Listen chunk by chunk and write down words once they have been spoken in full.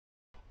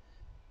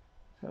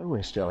So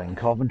we're still in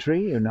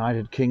Coventry,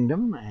 United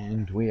Kingdom,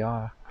 and we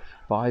are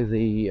by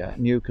the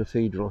new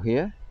cathedral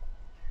here,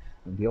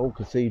 and the old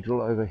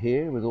cathedral over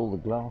here with all the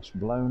glass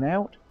blown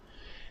out.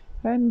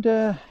 And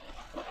I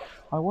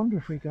wonder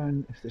if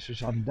if this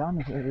is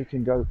undone, if we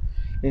can go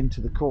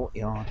into the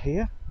courtyard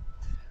here.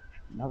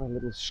 Another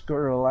little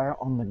squirrel out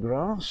on the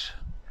grass.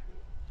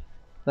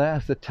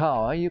 There's the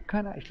tower. You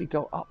can actually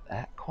go up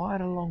that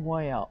quite a long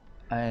way up,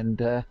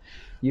 and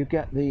you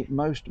get the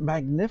most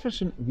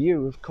magnificent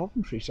view of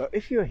Coventry. So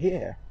if you're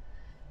here,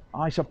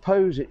 I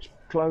suppose it's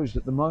closed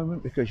at the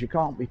moment because you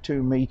can't be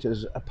 2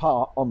 meters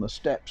apart on the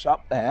steps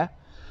up there,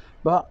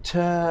 but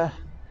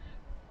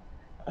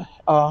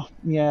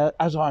yeah,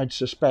 as I'd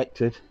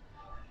suspected,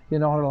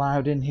 you're not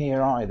allowed in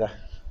here either,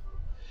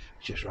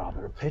 which is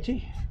rather a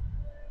pity.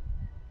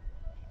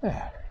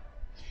 Yeah,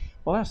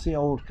 well, that's the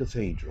old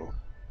cathedral.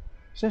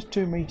 It says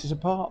 2 meters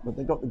apart, but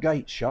they've got the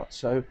gates shut,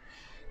 so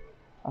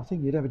I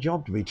think you'd have a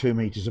job to be 2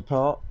 meters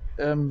apart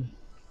if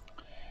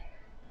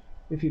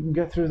you can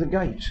get through the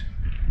gates.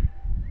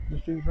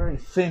 It's be very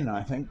thin,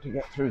 I think, to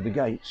get through the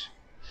gates.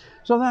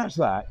 So that's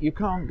that. You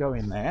can't go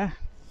in there,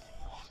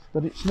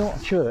 but it's not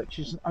a church,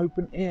 it's an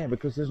open air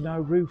because there's no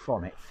roof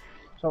on it.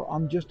 So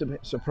I'm just a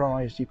bit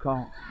surprised you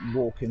can't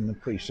walk in the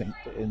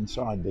precinct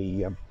inside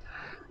the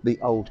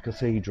old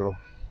cathedral.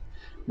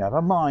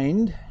 Never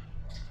mind.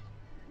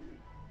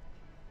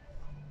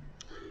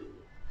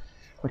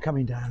 We're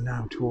coming down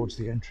now towards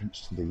the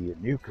entrance to the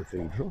new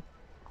cathedral.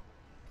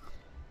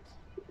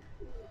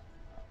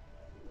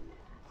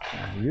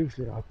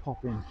 Usually I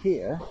pop in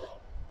here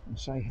and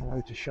say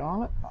hello to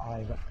Charlotte.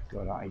 I've got a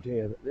good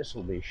idea that this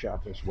will be shut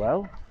as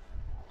well.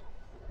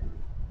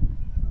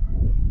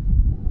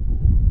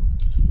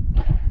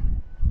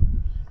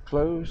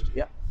 Closed?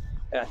 Yep,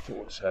 I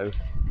thought so.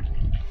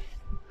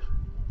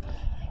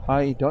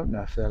 I don't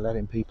know if they're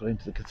letting people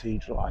into the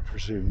cathedral, I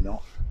presume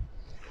not.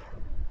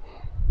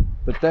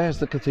 But there's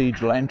the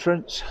cathedral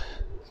entrance.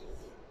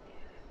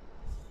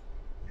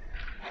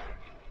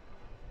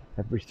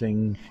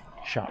 Everything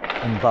shut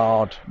and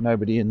barred,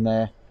 nobody in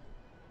there.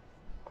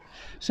 It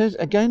says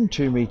again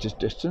 2 meters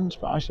distance,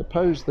 but I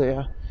suppose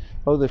they've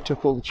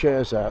took all the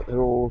chairs out,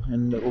 they're all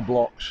in little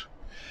blocks.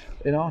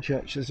 In our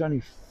church there's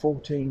only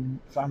 14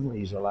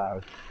 families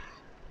allowed.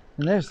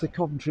 And there's the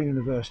Coventry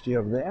University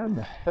over there, and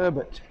the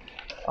Hurr-The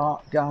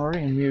Art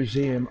Gallery and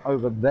Museum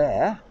over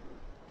there.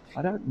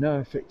 I don't know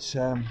if it's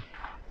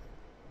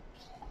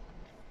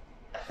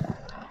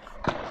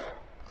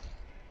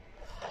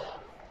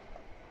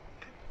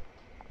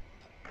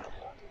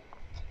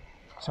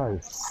so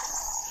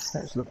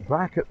let's look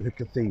back at the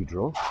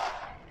cathedral.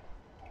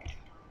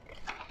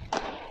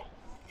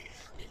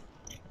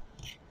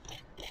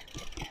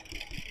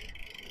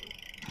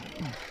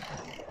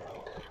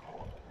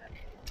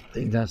 I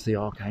think that's the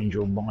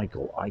Archangel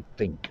Michael, I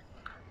think,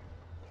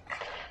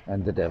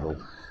 and the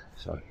devil.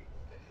 So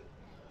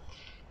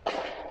I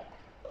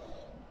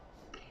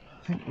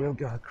think we'll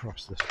go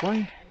across this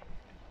way.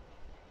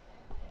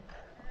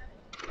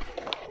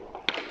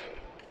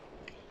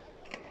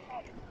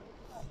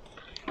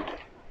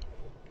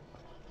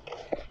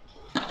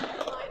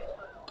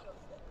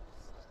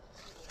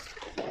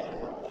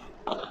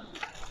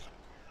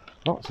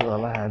 Lots of the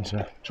lads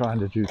are trying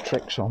to do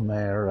tricks on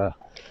their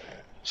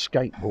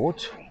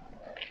skateboards,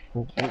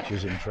 which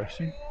is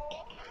interesting.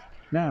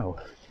 Now,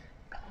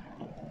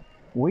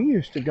 I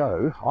used to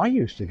go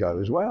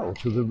as well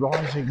to the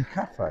Rising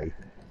Cafe,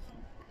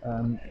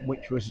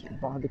 which was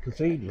by the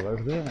cathedral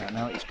over there.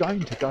 Now it's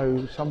going to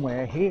go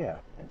somewhere here,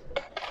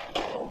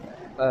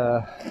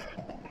 but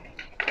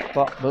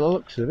by the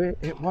looks of it,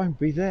 it won't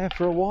be there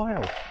for a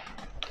while.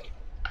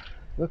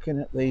 Looking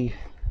at the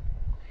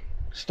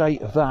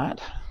state of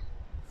that,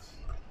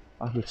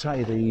 I would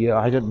say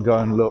I didn't go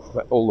and look,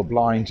 but all the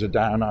blinds are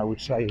down. I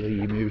would say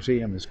the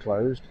museum is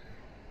closed.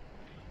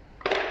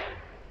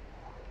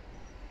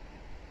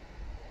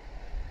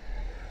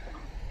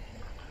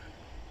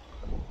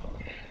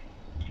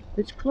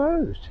 It's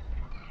closed.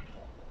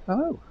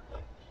 Oh.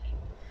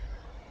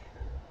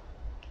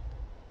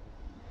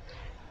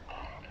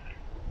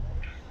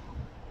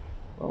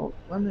 Well,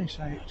 when they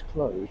say it's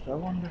closed, I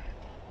wonder,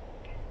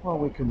 well,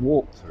 we can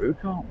walk through,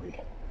 can't we?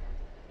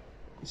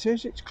 It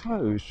says it's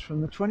closed from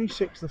the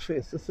 26th, the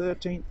 5th, the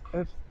 13th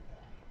of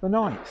the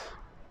 9th.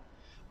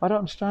 I don't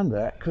understand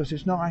that because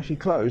it's not actually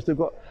closed. They've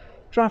got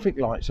traffic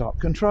lights up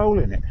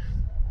controlling it.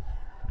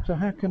 So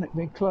how can it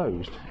be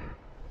closed?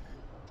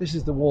 This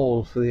is the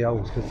wall for the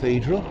old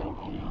cathedral.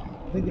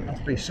 I think it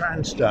must be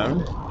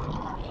sandstone.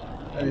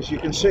 And as you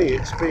can see,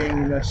 it's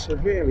being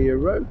severely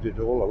eroded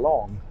all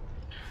along.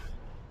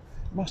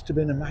 It must have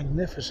been a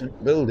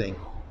magnificent building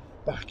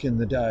back in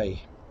the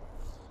day.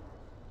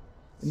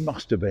 It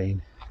must have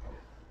been.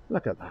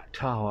 Look at that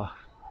tower.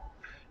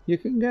 You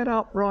can get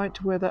up right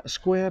to where that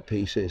square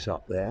piece is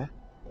up there,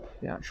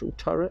 the actual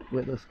turret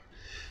with us.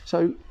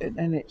 So,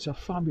 and it's a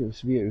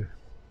fabulous view.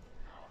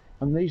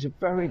 And these are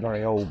very,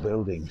 very old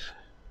buildings.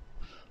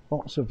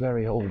 Lots of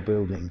very old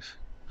buildings.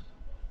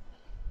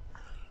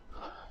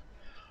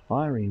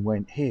 Irene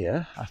went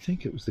here, I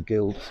think it was the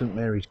Guild, St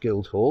Mary's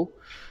Guildhall,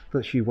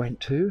 that she went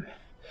to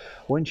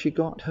when she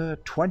got her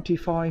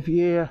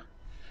 25-year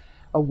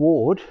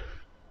award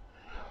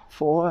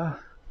for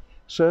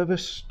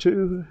service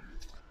to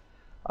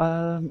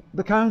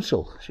the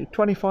council. She's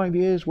 25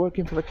 years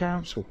working for the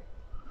council.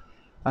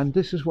 And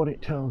this is what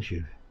it tells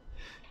you.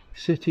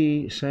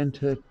 City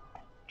Centre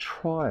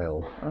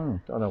Trial. Oh,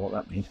 don't know what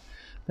that means.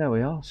 There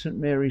we are, St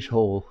Mary's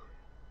Hall.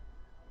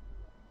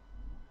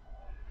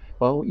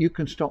 Well, you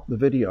can stop the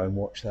video and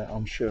watch that,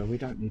 I'm sure. We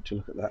don't need to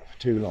look at that for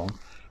too long.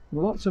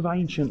 Lots of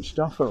ancient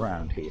stuff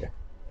around here.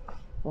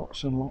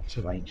 Lots and lots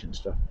of ancient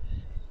stuff.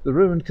 The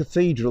ruined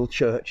Cathedral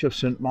Church of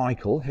St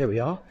Michael, here we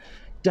are,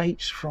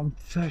 dates from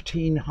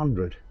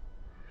 1300.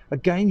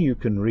 Again, you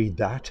can read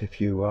that if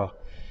you are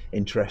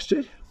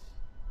interested.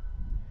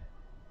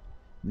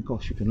 And of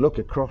course, you can look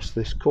across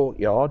this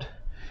courtyard,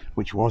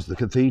 which was the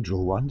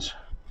cathedral once,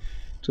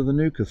 to the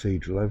new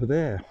cathedral over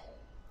there.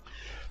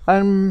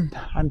 And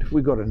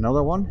we've got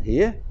another one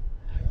here.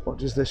 What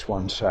does this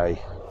one say?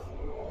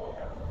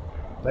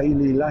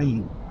 Bailey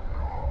Lane.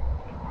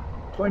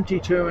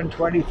 22 and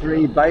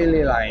 23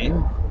 Bailey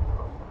Lane.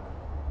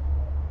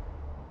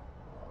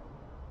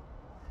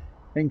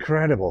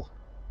 Incredible.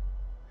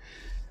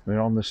 We're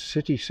on the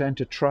city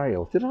centre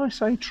trail. Did I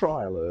say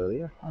trail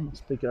earlier? I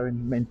must be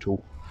going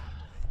mental.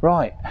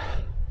 Right,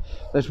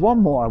 there's one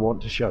more I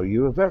want to show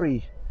you, a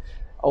very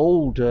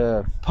old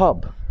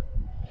pub,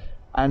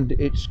 and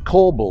it's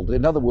corbelled.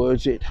 In other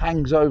words, it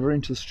hangs over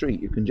into the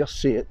street. You can just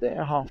see it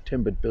there, half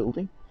timbered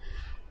building.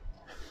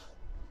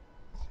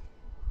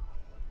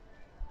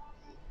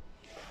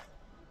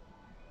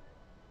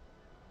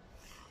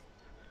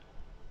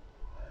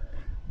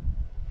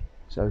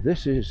 So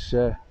this is,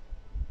 our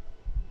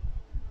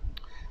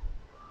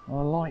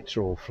lights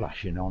are all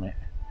flashing on it.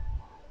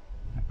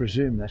 I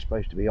presume they're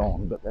supposed to be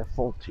on, but they're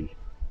faulty.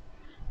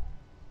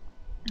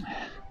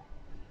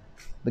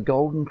 The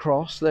Golden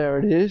Cross, there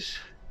it is.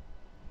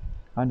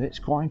 And it's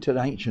quite an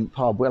ancient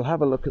pub. We'll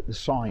have a look at the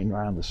sign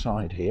round the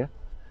side here.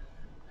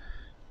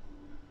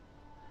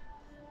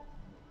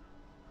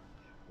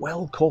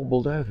 Well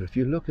cobbled over. If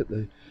you look at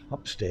the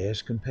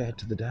upstairs compared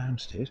to the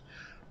downstairs,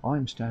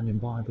 I'm standing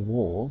by the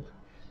wall,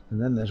 and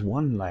then there's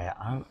one layer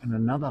out and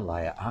another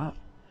layer out,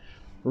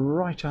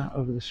 right out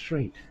over the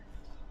street.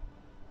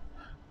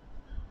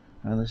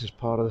 And this is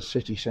part of the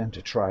city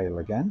centre trail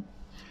again.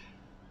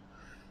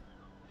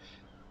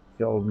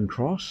 Golden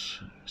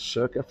Cross,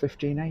 circa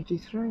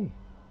 1583.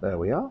 There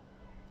we are.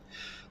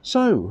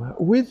 So,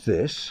 with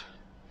this,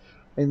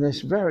 in this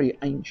very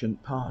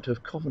ancient part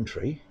of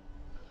Coventry,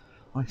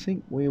 I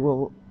think we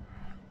will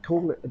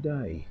call it a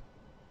day.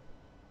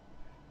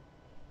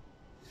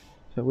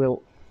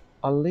 So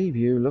I'll leave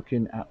you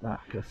looking at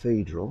that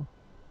cathedral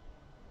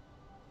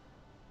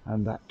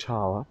and that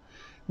tower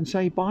and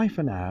say bye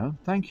for now.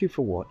 Thank you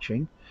for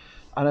watching,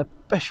 and a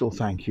special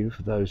thank you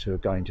for those who are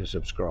going to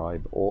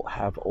subscribe or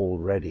have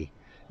already.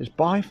 It's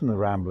bye from the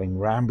Rambling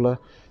Rambler,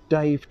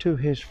 Dave, to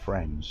his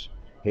friends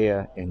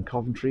here in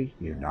Coventry,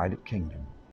 United Kingdom.